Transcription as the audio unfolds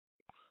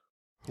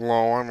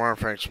Hello, I'm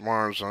Artifacts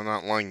Mars. I'm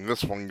not letting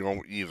this one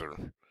go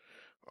either.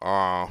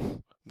 Uh,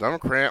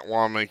 Democrat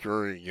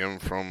lawmaker, again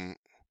from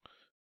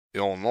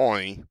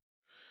Illinois,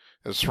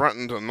 has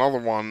threatened another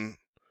one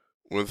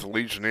with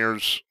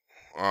Legionnaire's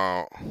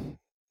uh,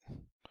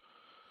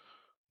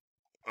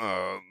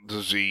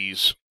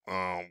 disease,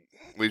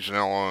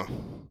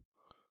 Legionella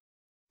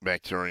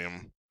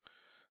bacterium.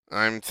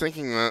 I'm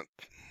thinking that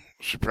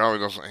she probably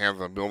doesn't have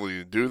the ability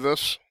to do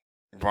this,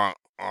 but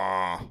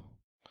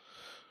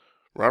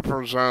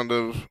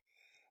Representative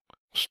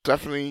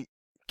Stephanie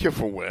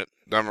Kifowit,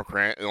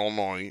 Democrat,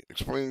 Illinois,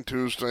 explained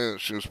Tuesday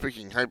that she was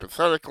speaking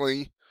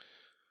hypothetically,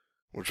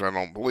 which I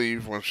don't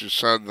believe, when she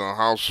said on the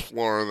House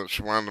floor that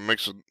she wanted to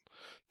mix a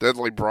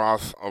deadly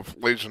broth of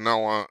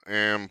Legionella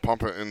and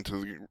pump it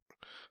into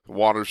the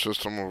water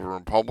system of her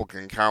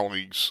Republican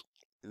colleagues'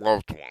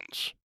 loved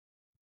ones.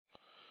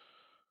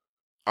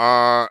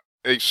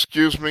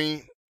 Excuse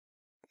me,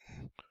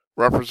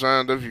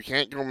 Representative, you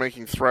can't go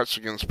making threats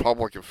against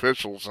public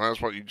officials, and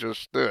that's what you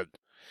just did.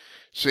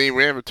 See,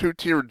 we have a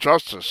two-tiered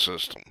justice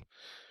system.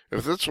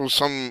 If this was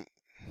some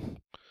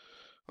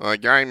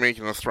guy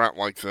making a threat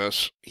like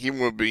this, he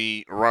would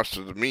be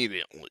arrested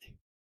immediately.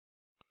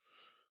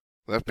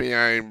 The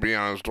FBI would be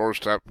on his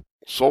doorstep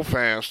so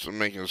fast and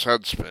make his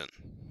head spin.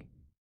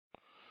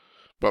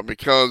 But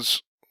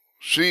because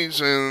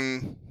she's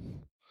in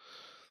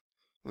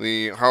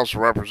the House of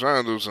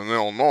Representatives in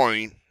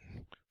Illinois,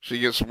 she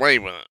gets away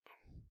with it.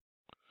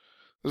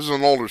 This is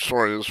an older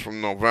story. This is from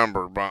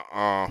November, but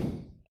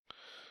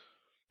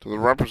to the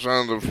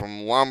representative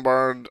from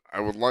Lombard,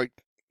 I would like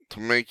to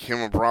make him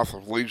a broth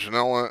of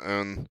Legionella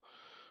and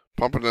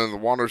pump it into the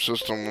water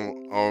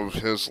system of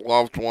his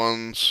loved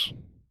ones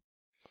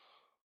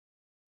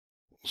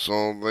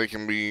so they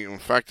can be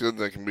infected,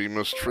 they can be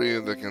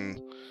mistreated, they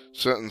can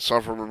sit and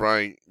suffer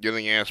by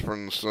getting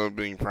aspirin instead of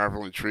being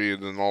properly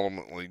treated and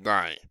ultimately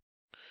die,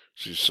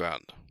 she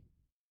said.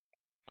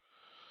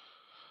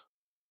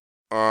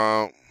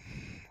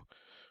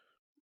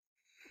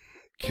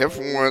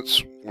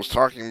 Kifowit was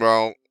talking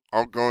about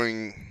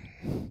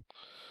outgoing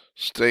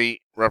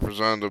state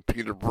representative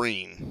Peter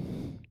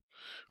Breen,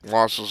 who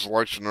lost his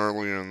election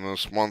earlier in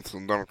this month,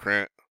 and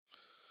Democrat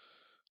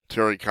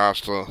Terry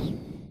Costa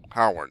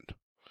Howard.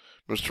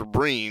 Mr.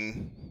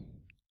 Breen,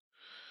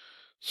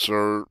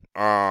 sir,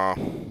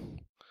 Mr.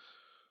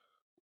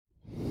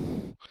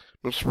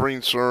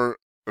 Breen, sir,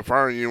 if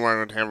I were you, I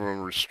would have a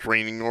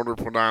restraining order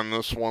put on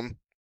this one.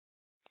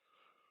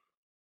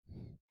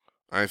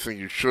 I think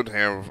you should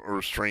have a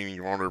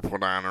restraining order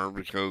put on her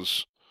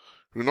because,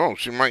 who knows,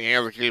 she might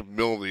have the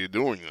capability of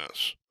doing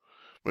this.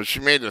 But she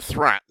made a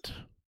threat,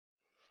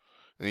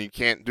 and you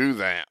can't do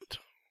that.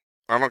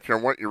 I don't care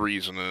what your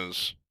reason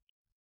is.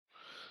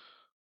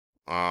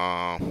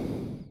 Of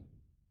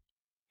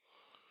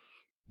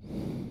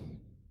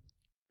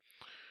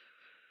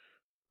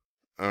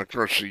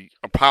course, she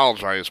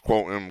apologized,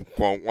 quote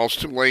unquote. Well, it's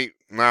too late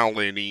now,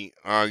 lady.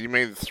 You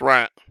made the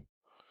threat.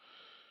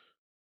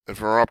 If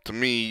it were up to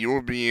me, you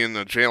would be in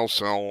a jail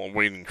cell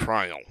awaiting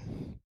trial.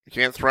 You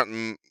can't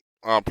threaten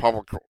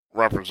public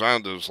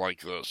representatives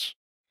like this.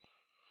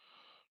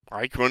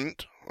 I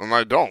couldn't, and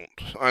I don't.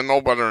 I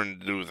know better than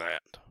to do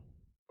that.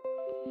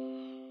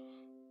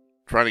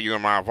 Try to get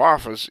him out of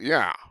office,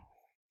 yeah.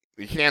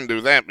 You can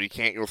do that, but you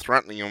can't go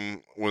threatening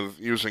him with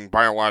using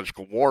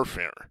biological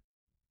warfare.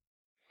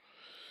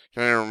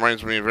 Kind of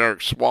reminds me of Eric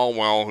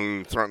Swalwell,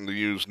 who threatened to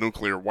use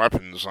nuclear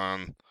weapons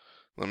on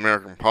the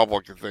American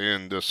public if they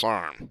didn't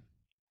disarm.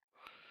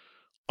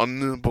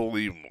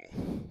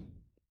 Unbelievable.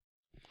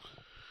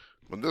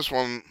 But this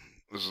one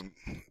is a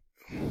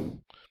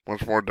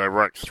much more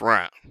direct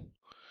threat.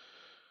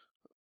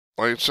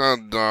 Like I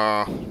said,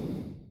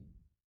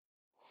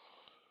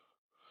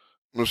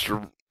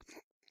 Mr.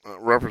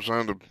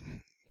 Representative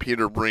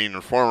Peter Breen,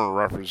 or former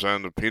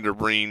Representative Peter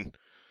Breen,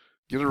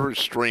 get a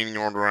restraining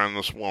order on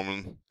this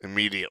woman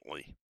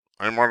immediately.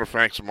 I'm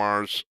Artifacts of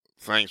Mars.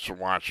 Thanks for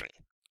watching.